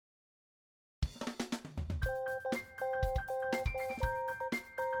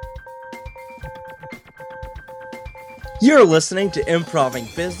You're listening to Improving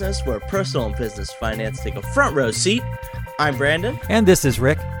Business, where personal and business finance take a front row seat. I'm Brandon. And this is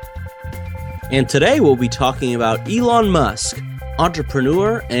Rick. And today we'll be talking about Elon Musk,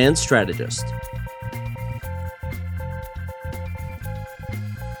 entrepreneur and strategist.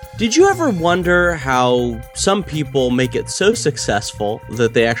 Did you ever wonder how some people make it so successful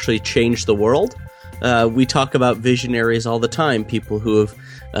that they actually change the world? We talk about visionaries all the time, people who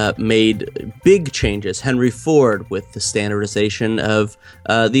have made big changes. Henry Ford with the standardization of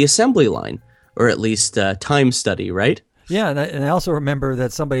the assembly line, or at least time study, right? Yeah, and I also remember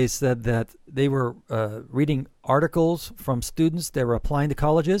that somebody said that they were reading articles from students that were applying to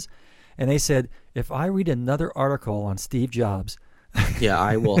colleges, and they said, if I read another article on Steve Jobs... Yeah,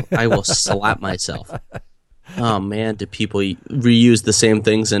 I will slap myself. Oh, man, do people reuse the same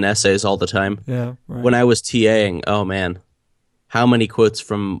things in essays all the time? Yeah, right. When I was TAing, oh, man, how many quotes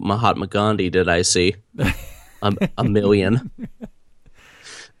from Mahatma Gandhi did I see? A million.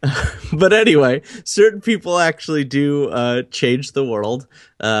 But anyway, certain people actually do change the world,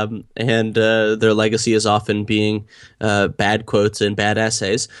 and their legacy is often being bad quotes and bad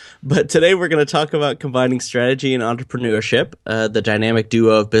essays. But today we're going to talk about combining strategy and entrepreneurship, the dynamic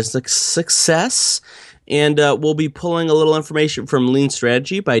duo of business success. And we'll be pulling a little information from Lean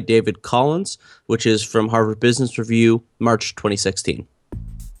Strategy by David Collins, which is from Harvard Business Review, March 2016.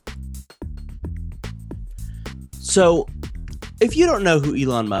 So, if you don't know who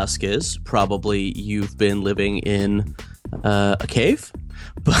Elon Musk is, probably you've been living in a cave.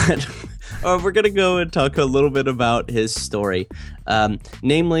 But we're going to go and talk a little bit about his story.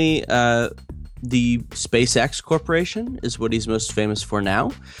 Namely, the SpaceX Corporation is what he's most famous for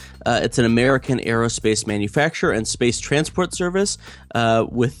now. It's an American aerospace manufacturer and space transport service,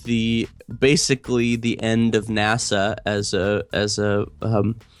 with basically the end of NASA as a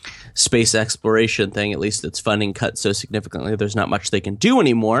space exploration thing. At least its funding cut so significantly there's not much they can do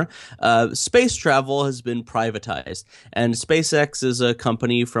anymore. Space travel has been privatized, and SpaceX is a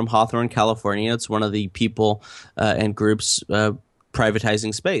company from Hawthorne, California. It's one of the people and groups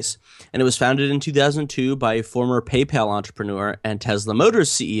privatizing space. And it was founded in 2002 by former PayPal entrepreneur and Tesla Motors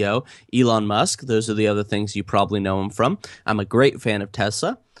CEO Elon Musk. Those are the other things you probably know him from. I'm a great fan of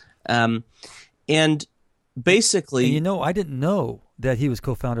Tesla. And basically... And I didn't know that he was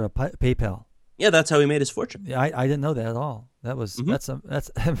co-founder of PayPal. Yeah, that's how he made his fortune. Yeah, I didn't know that at all. That's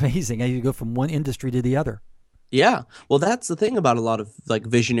amazing. How you go from one industry to the other. Yeah. Well, that's the thing about a lot of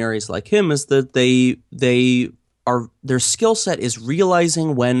visionaries like him, is that their skill set is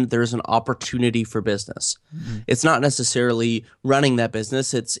realizing when there's an opportunity for business. Mm-hmm. It's not necessarily running that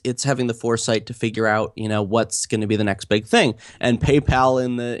business. It's having the foresight to figure out, what's going to be the next big thing. And PayPal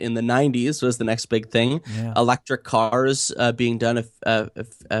in the 90s was the next big thing. Yeah. Electric cars being done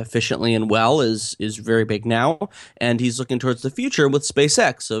efficiently and well is very big now. And he's looking towards the future with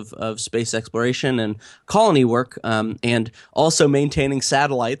SpaceX of space exploration and colony work, and also maintaining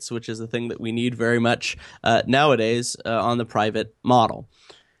satellites, which is a thing that we need very much nowadays on the private model.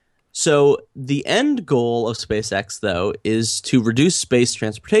 So the end goal of SpaceX, though, is to reduce space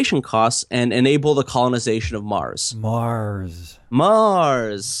transportation costs and enable the colonization of Mars. Mars.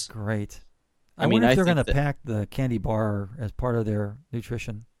 Great. I wonder if they're going to pack the candy bar as part of their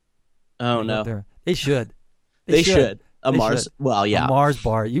nutrition. Oh, no. They should. They should. Mars. Should. Well, yeah. A Mars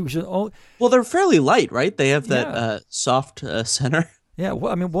bar. You should. Well, they're fairly light, right? They have that soft center. Yeah,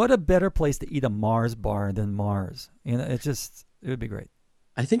 well, I mean, what a better place to eat a Mars bar than Mars? It would be great.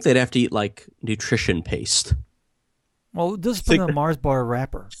 I think they'd have to eat nutrition paste. Well, just put in a Mars bar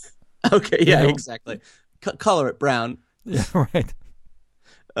wrapper. Okay, yeah, exactly. Color it brown. Yeah, right.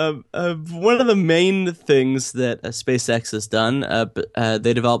 One of the main things that SpaceX has done,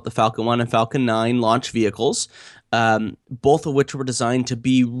 they developed the Falcon 1 and Falcon 9 launch vehicles, both of which were designed to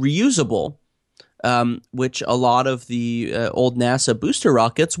be reusable. Which a lot of the old NASA booster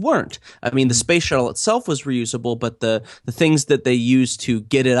rockets weren't. I mean, the space shuttle itself was reusable, but the things that they used to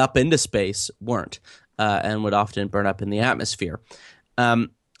get it up into space weren't, and would often burn up in the atmosphere.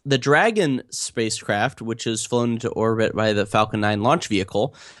 The Dragon spacecraft, which is flown into orbit by the Falcon 9 launch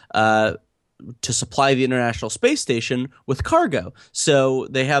vehicle, to supply the International Space Station with cargo. So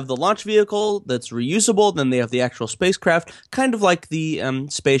they have the launch vehicle that's reusable, then they have the actual spacecraft, kind of like the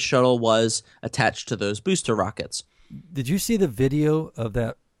space shuttle was attached to those booster rockets. Did you see the video of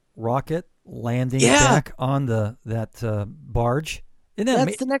that rocket landing back on that barge?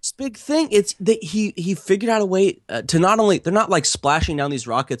 That's the next big thing. It's that he figured out a way to not only, they're not splashing down these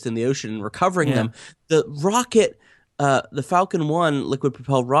rockets in the ocean and recovering them. The rocket, the Falcon 1 liquid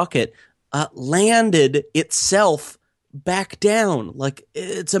propelled rocket, landed itself back down. Like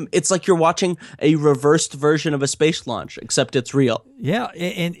it's like you're watching a reversed version of a space launch, except it's real. Yeah,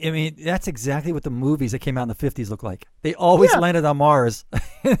 and I mean that's exactly what the movies that came out in the 50s look like. They always landed on Mars.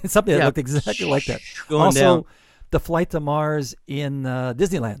 Something that looked exactly like that. Going Also, down. the flight to Mars in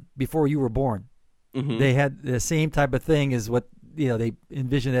Disneyland before you were born, they had the same type of thing as what they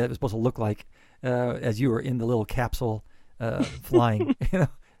envisioned that it was supposed to look like as you were in the little capsule flying.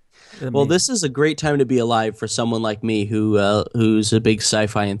 Well, this is a great time to be alive for someone like me who's a big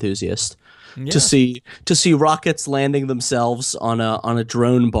sci-fi enthusiast. Yeah. To see rockets landing themselves on a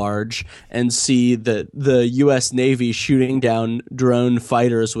drone barge and see the U.S. Navy shooting down drone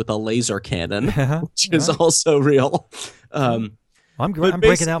fighters with a laser cannon, which is also real. I'm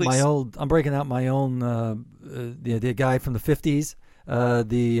breaking out my old. I'm breaking out my own. The guy from the 50s.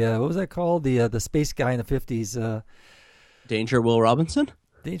 What was that called? The space guy in the 50s. Danger Will Robinson.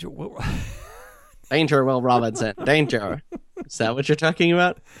 Danger Will. Danger Will Robinson. Danger. Is that what you're talking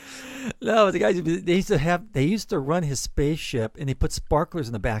about? No, the guys they used to run his spaceship and they put sparklers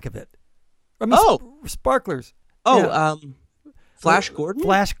in the back of it. I mean, sparklers. Flash Gordon?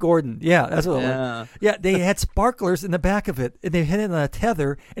 Flash Gordon. Yeah, that's what it was. Yeah, they had sparklers in the back of it and they hit it on a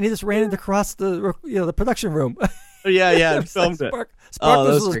tether and he just ran it across the the production room. Yeah, and filmed it.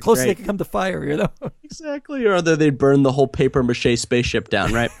 Sparklers was as close as they could come to fire, Exactly, or they'd burn the whole paper mache spaceship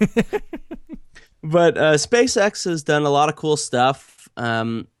down, right? But SpaceX has done a lot of cool stuff.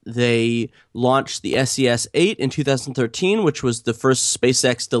 They launched the SES-8 in 2013, which was the first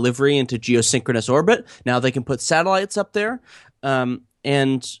SpaceX delivery into geosynchronous orbit. Now they can put satellites up there. And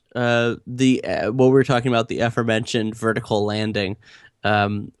what we were talking about, the aforementioned vertical landing,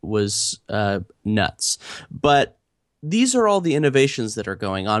 was nuts. But these are all the innovations that are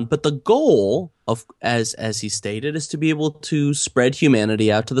going on. But the goal of, as he stated, is to be able to spread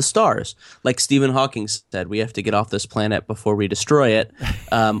humanity out to the stars. Like Stephen Hawking said, we have to get off this planet before we destroy it,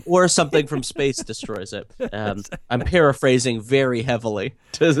 or something from space destroys it. I'm paraphrasing very heavily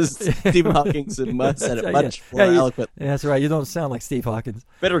to Stephen Hawking said it much more eloquent. Yeah, that's right. You don't sound like Steve Hawkins.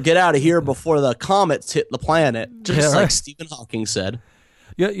 Better get out of here before the comets hit the planet, just like Stephen Hawking said.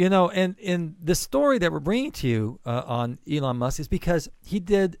 And the story that we're bringing to you on Elon Musk is because he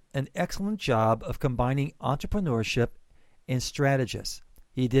did an excellent job of combining entrepreneurship and strategist.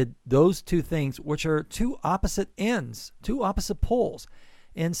 He did those two things, which are two opposite ends, two opposite poles.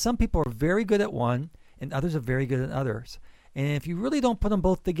 And some people are very good at one, and others are very good at others. And if you really don't put them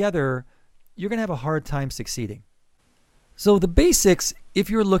both together, you're going to have a hard time succeeding. So the basics, if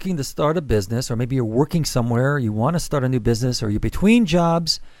you're looking to start a business, or maybe you're working somewhere, you want to start a new business, or you're between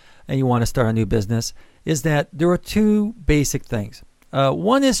jobs and you want to start a new business, is that there are two basic things.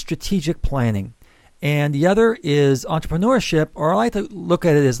 One is strategic planning, and the other is entrepreneurship, or I like to look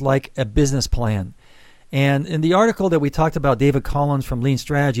at it as like a business plan. And in the article that we talked about, David Collins from Lean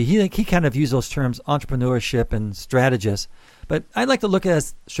Strategy, he kind of used those terms, entrepreneurship and strategist. But I'd like to look at it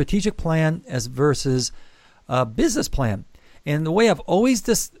as strategic plan as versus business plan. And the way I've always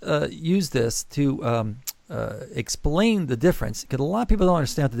used this to explain the difference, because a lot of people don't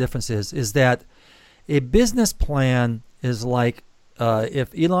understand what the difference is that a business plan is like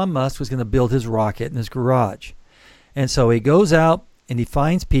if Elon Musk was going to build his rocket in his garage. And so he goes out and he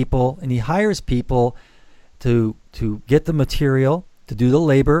finds people and he hires people to get the material, to do the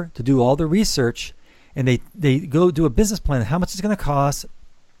labor, to do all the research, and they go do a business plan, how much it's going to cost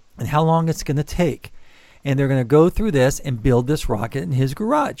and how long it's going to take. And they're going to go through this and build this rocket in his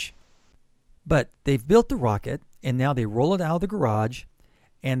garage. But they've built the rocket, and now they roll it out of the garage,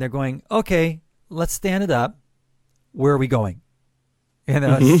 and they're going, okay, let's stand it up. Where are we going? And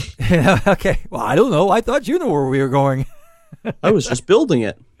okay, well, I don't know. I thought you knew where we were going. I was just building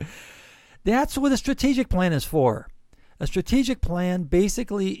it. That's what a strategic plan is for. A strategic plan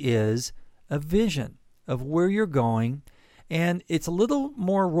basically is a vision of where you're going, and it's a little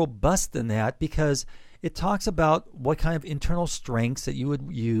more robust than that because it talks about what kind of internal strengths that you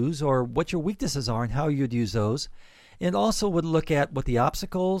would use or what your weaknesses are and how you'd use those. It also would look at what the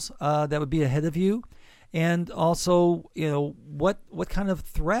obstacles that would be ahead of you, and also what kind of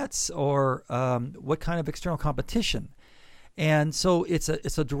threats or what kind of external competition. And so it's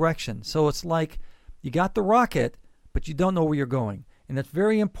a direction. So it's like you got the rocket, but you don't know where you're going, and it's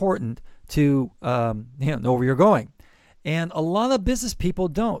very important to know where you're going. And a lot of business people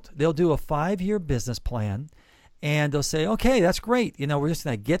don't. They'll do a 5-year business plan, and they'll say, okay, that's great. We're just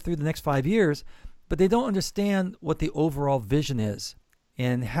going to get through the next 5 years. But they don't understand what the overall vision is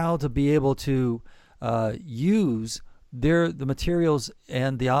and how to be able to use the materials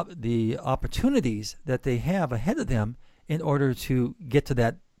and the opportunities that they have ahead of them in order to get to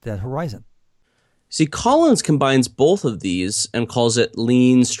that horizon. See, Collins combines both of these and calls it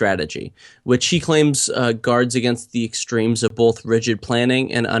lean strategy, which he claims guards against the extremes of both rigid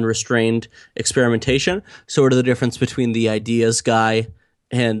planning and unrestrained experimentation. Sort of the difference between the ideas guy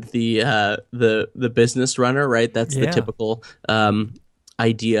and the business runner, right? That's the typical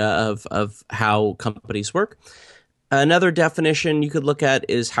idea of how companies work. Another definition you could look at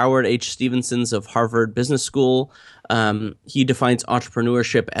is Howard H. Stevenson's of Harvard Business School. He defines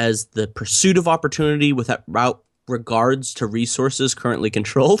entrepreneurship as the pursuit of opportunity without regards to resources currently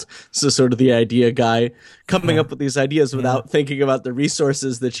controlled. So sort of the idea guy coming up with these ideas without thinking about the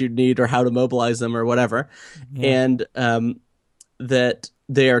resources that you need or how to mobilize them or whatever. And that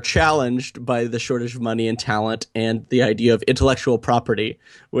they are challenged by the shortage of money and talent and the idea of intellectual property,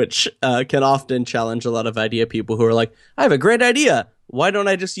 which can often challenge a lot of idea people who are like, I have a great idea. Why don't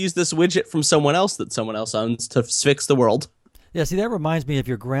I just use this widget from someone else that someone else owns to fix the world? Yeah, see, that reminds me of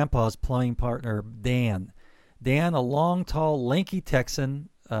your grandpa's plumbing partner, Dan. Dan, a long, tall, lanky Texan,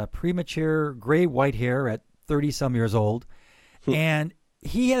 premature gray-white hair at 30-some years old. And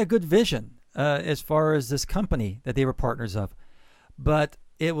he had a good vision as far as this company that they were partners of. But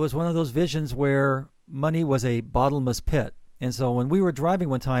it was one of those visions where money was a bottomless pit. And so when we were driving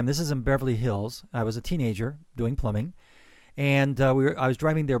one time, this is in Beverly Hills. I was a teenager doing plumbing. And I was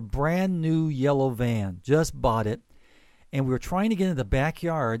driving their brand new yellow van, just bought it. And we were trying to get into the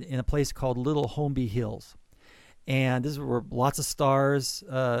backyard in a place called Little Holmby Hills. And this were lots of stars.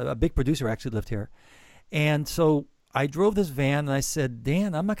 A big producer actually lived here. And so I drove this van and I said,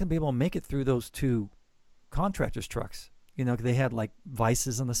 Dan, I'm not going to be able to make it through those two contractors' trucks. You know, they had like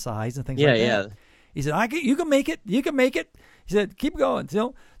vices on the sides and things like that. Yeah. He said, you can make it. You can make it. He said, keep going.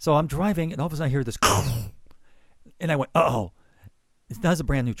 So I'm driving and all of a sudden I hear this. And I went, uh-oh. That's a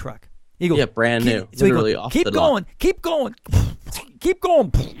brand new truck. He goes, yeah, brand new. So literally off the lot. Keep going. Keep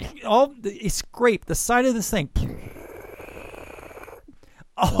going. He scraped the side of this thing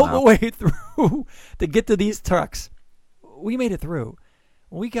all the way through to get to these trucks. We made it through.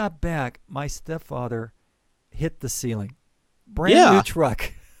 When we got back, my stepfather hit the ceiling. Brand new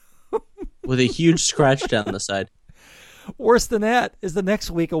truck. With a huge scratch down the side. Worse than that is the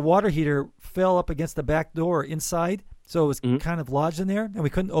next week a water heater fell up against the back door inside. So it was kind of lodged in there, and we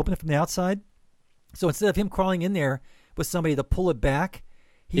couldn't open it from the outside. So instead of him crawling in there with somebody to pull it back,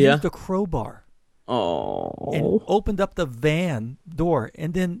 he used a crowbar. And opened up the van door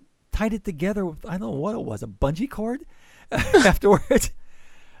and then tied it together with, I don't know what it was, a bungee cord afterwards.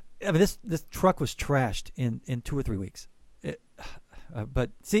 I mean, this truck was trashed in 2 or 3 weeks. But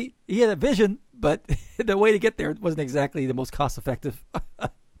see, he had a vision, but the way to get there wasn't exactly the most cost effective.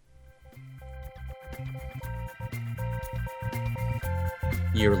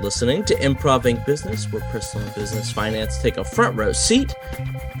 You're listening to Improving Business, where personal and business finance take a front row seat.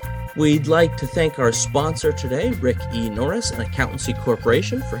 We'd like to thank our sponsor today, Rick E. Norris and Accountancy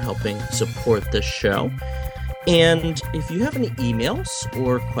Corporation, for helping support this show. And if you have any emails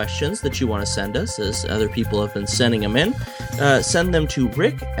or questions that you want to send us, as other people have been sending them in, send them to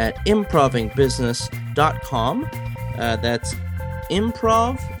rick@improvingbusiness.com. That's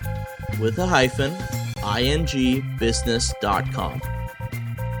improv with a hyphen, ing, business.com.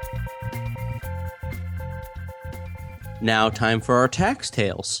 Now time for our tax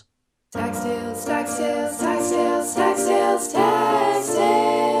tales. Tax tales, tax tales, tax tales, tax tales, tax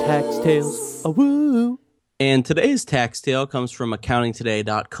tales. Tax tales, woo. And today's tax tale comes from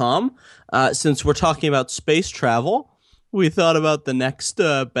accountingtoday.com. Since we're talking about space travel, we thought about the next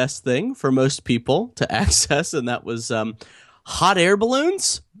best thing for most people to access, and that was hot air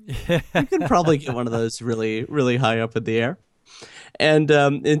balloons. You can probably get one of those really, really high up in the air. And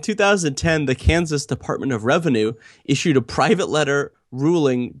in 2010, the Kansas Department of Revenue issued a private letter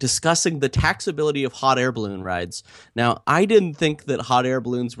ruling discussing the taxability of hot air balloon rides. Now, I didn't think that hot air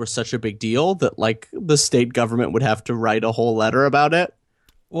balloons were such a big deal that like the state government would have to write a whole letter about it.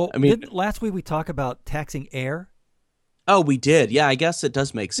 Well, I mean, didn't last week we talk about taxing air? Oh, we did. Yeah, I guess it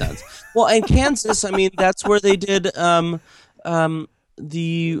does make sense. Well, and Kansas, I mean, that's where they did the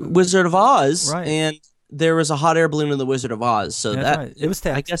Wizard of Oz, right. And there was a hot air balloon in the Wizard of Oz, so that's that right. It was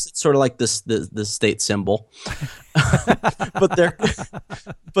taxed. I guess it's sort of like the state symbol. but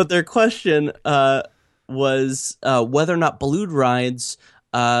their question was whether or not balloon rides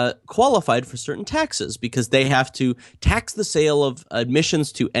qualified for certain taxes, because they have to tax the sale of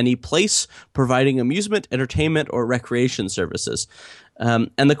admissions to any place providing amusement, entertainment, or recreation services.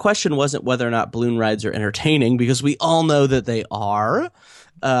 And the question wasn't whether or not balloon rides are entertaining, because we all know that they are.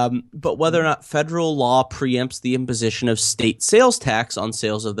 But whether or not federal law preempts the imposition of state sales tax on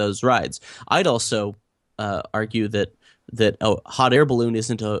sales of those rides. I'd also argue that a hot air balloon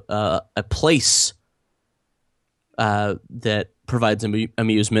isn't a place that provides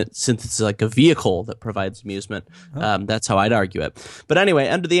amusement, since it's like a vehicle that provides amusement. That's how I'd argue it. But anyway,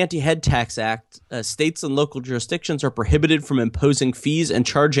 under the Anti-Head Tax Act, states and local jurisdictions are prohibited from imposing fees and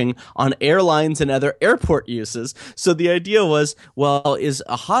charging on airlines and other airport uses. So the idea was, well, is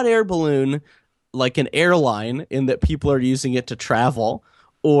a hot air balloon like an airline in that people are using it to travel,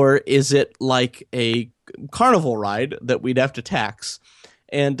 or is it like a carnival ride that we'd have to tax?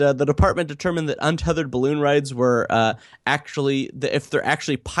 And the department determined that untethered balloon rides were if they're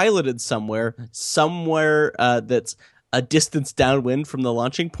actually piloted somewhere that's a distance downwind from the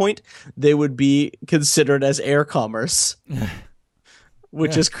launching point, they would be considered as air commerce.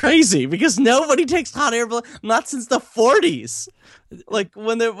 Which is crazy, because nobody takes hot air balloon, not since the 40s. Like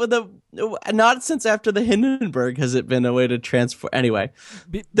not since after the Hindenburg has it been a way to transfer. Anyway,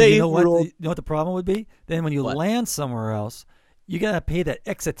 you know what the problem would be? Then when you land somewhere else, you got to pay that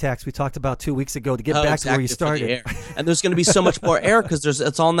exit tax we talked about 2 weeks ago to get back to where you started. And there's going to be so much more air because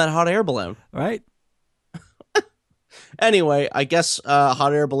it's all in that hot air balloon. Right. Anyway, I guess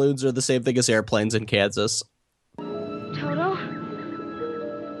hot air balloons are the same thing as airplanes in Kansas. Toto,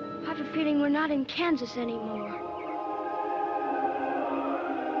 I have a feeling we're not in Kansas anymore.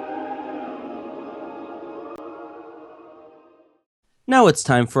 Now it's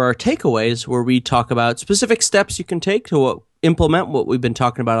time for our takeaways, where we talk about specific steps you can take to implement what we've been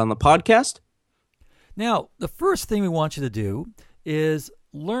talking about on the podcast. Now, the first thing we want you to do is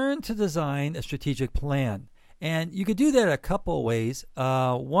learn to design a strategic plan. And you could do that a couple of ways.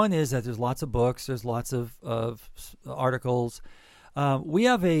 One is that there's lots of books, there's lots of articles. We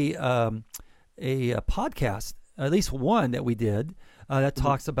have a podcast, at least one that we did, that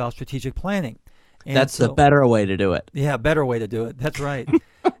talks about strategic planning. And that's the better way to do it. Yeah, better way to do it. That's right.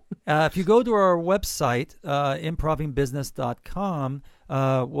 If you go to our website, improvingbusiness.com,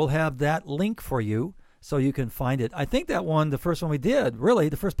 we'll have that link for you so you can find it. I think that one, the first one we did, really,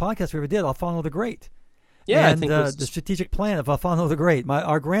 the first podcast we ever did, Alfonso the Great. Yeah, and I think the strategic plan of Alfonso the Great,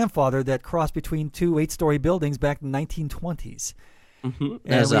 our grandfather that crossed between two 8-story buildings back in the 1920s.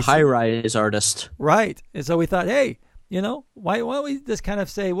 As a high-rise artist. Right. And so we thought, hey, why don't we just kind of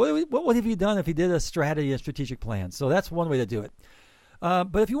say, what have you done if you did a strategy and strategic plan? So that's one way to do it.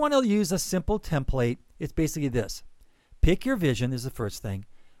 But if you want to use a simple template, it's basically this. Pick your vision is the first thing.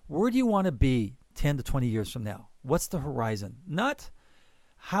 Where do you want to be 10 to 20 years from now? What's the horizon? Not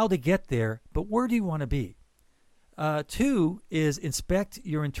how to get there, but where do you want to be? 2 is inspect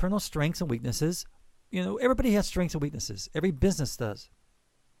your internal strengths and weaknesses. Everybody has strengths and weaknesses. Every business does.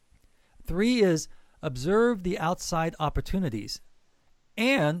 3 is observe the outside opportunities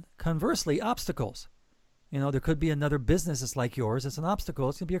and, conversely, obstacles. There could be another business that's like yours. It's an obstacle.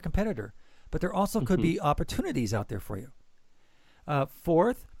 It's going to be your competitor. But there also could be opportunities out there for you.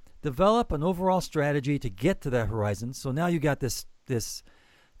 4th, develop an overall strategy to get to that horizon. So now you got this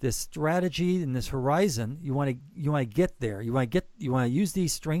strategy and this horizon. You want to get there. You want to use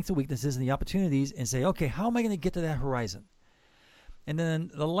these strengths and weaknesses and the opportunities and say, okay, how am I going to get to that horizon? And then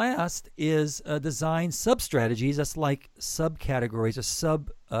the last is design sub-strategies. That's like subcategories or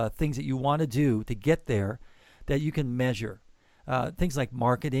sub things that you want to do to get there that you can measure. Things like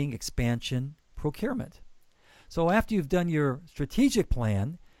marketing, expansion, procurement. So after you've done your strategic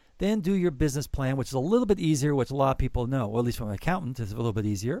plan, then do your business plan, which is a little bit easier, which a lot of people know. Well, at least from an accountant, it's a little bit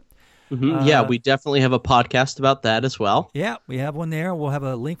easier. Yeah, we definitely have a podcast about that as well. Yeah, we have one there. We'll have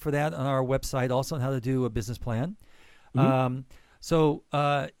a link for that on our website also on how to do a business plan. So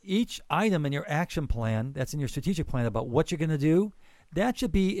each item in your action plan that's in your strategic plan about what you're going to do, that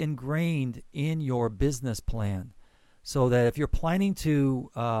should be ingrained in your business plan so that if you're planning to,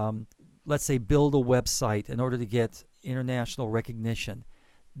 let's say, build a website in order to get international recognition,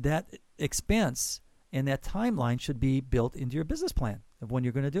 that expense and that timeline should be built into your business plan of when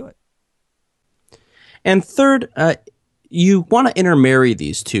you're going to do it. And third, you want to intermarry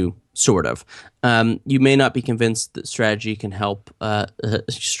these two, sort of. You may not be convinced that strategy can help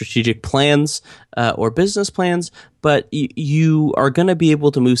strategic plans or business plans, but you are going to be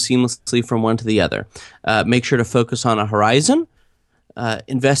able to move seamlessly from one to the other. Make sure to focus on a horizon,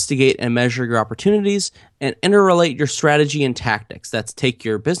 investigate and measure your opportunities, and interrelate your strategy and tactics. That's take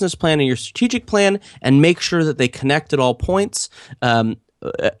your business plan and your strategic plan and make sure that they connect at all points.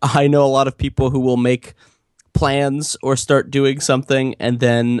 I know a lot of people who will make plans or start doing something and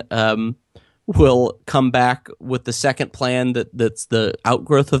then will come back with the second plan that's the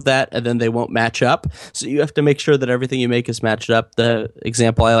outgrowth of that, and then they won't match up. So you have to make sure that everything you make is matched up. The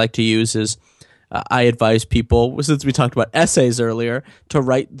example I like to use is I advise people, since we talked about essays earlier, to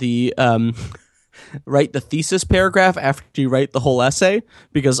write the write the thesis paragraph after you write the whole essay,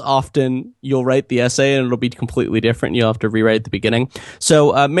 because often you'll write the essay and it'll be completely different. You'll have to rewrite the beginning.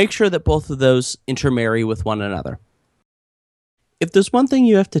 So make sure that both of those intermarry with one another. If there's one thing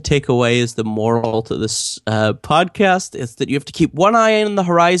you have to take away as the moral to this podcast, it's that you have to keep one eye on the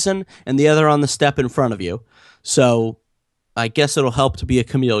horizon and the other on the step in front of you. So I guess it'll help to be a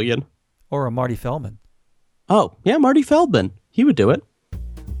chameleon. Or a Marty Feldman. Oh, yeah, Marty Feldman. He would do it.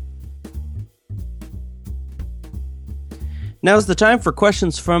 Now's the time for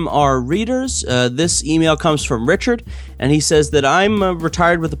questions from our readers. This email comes from Richard, and he says that I'm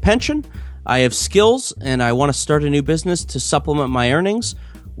retired with a pension. I have skills, and I want to start a new business to supplement my earnings.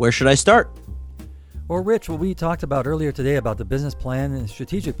 Where should I start? Well, Rich, what we talked about earlier today about the business plan and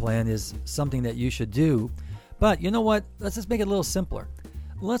strategic plan is something that you should do. But you know what? Let's just make it a little simpler.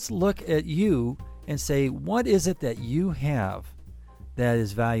 Let's look at you and say, what is it that you have that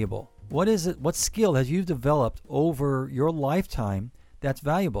is valuable? What is it? What skill has you developed over your lifetime that's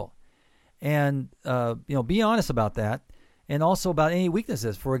valuable? And be honest about that, and also about any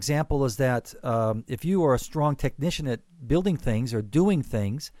weaknesses. For example, is that if you are a strong technician at building things or doing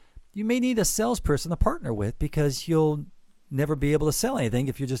things, you may need a salesperson to partner with, because you'll never be able to sell anything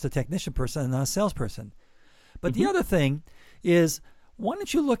if you're just a technician person and not a salesperson. But the other thing is, why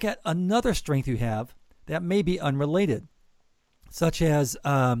don't you look at another strength you have that may be unrelated, such as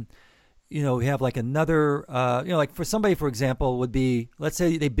you have like another, like for somebody, for example, would be, let's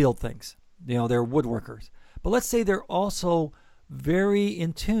say they build things, they're woodworkers, but let's say they're also very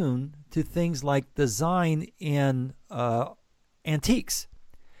in tune to things like design and antiques.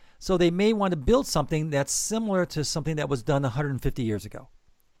 So they may want to build something that's similar to something that was done 150 years ago,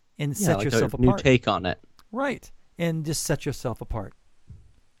 and set like yourself a apart. new take on it. Right, and just set yourself apart.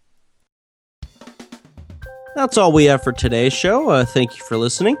 That's all we have for today's show. Thank you for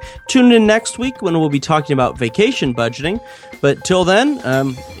listening. Tune in next week when we'll be talking about vacation budgeting. But till then,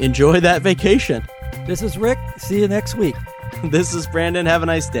 enjoy that vacation. This is Rick. See you next week. This is Brandon. Have a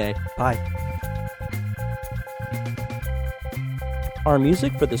nice day. Bye. Our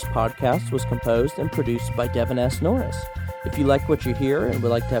music for this podcast was composed and produced by Devin S. Norris. If you like what you hear and would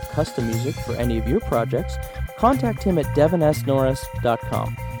like to have custom music for any of your projects, contact him at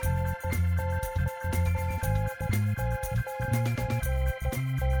devinsnorris.com.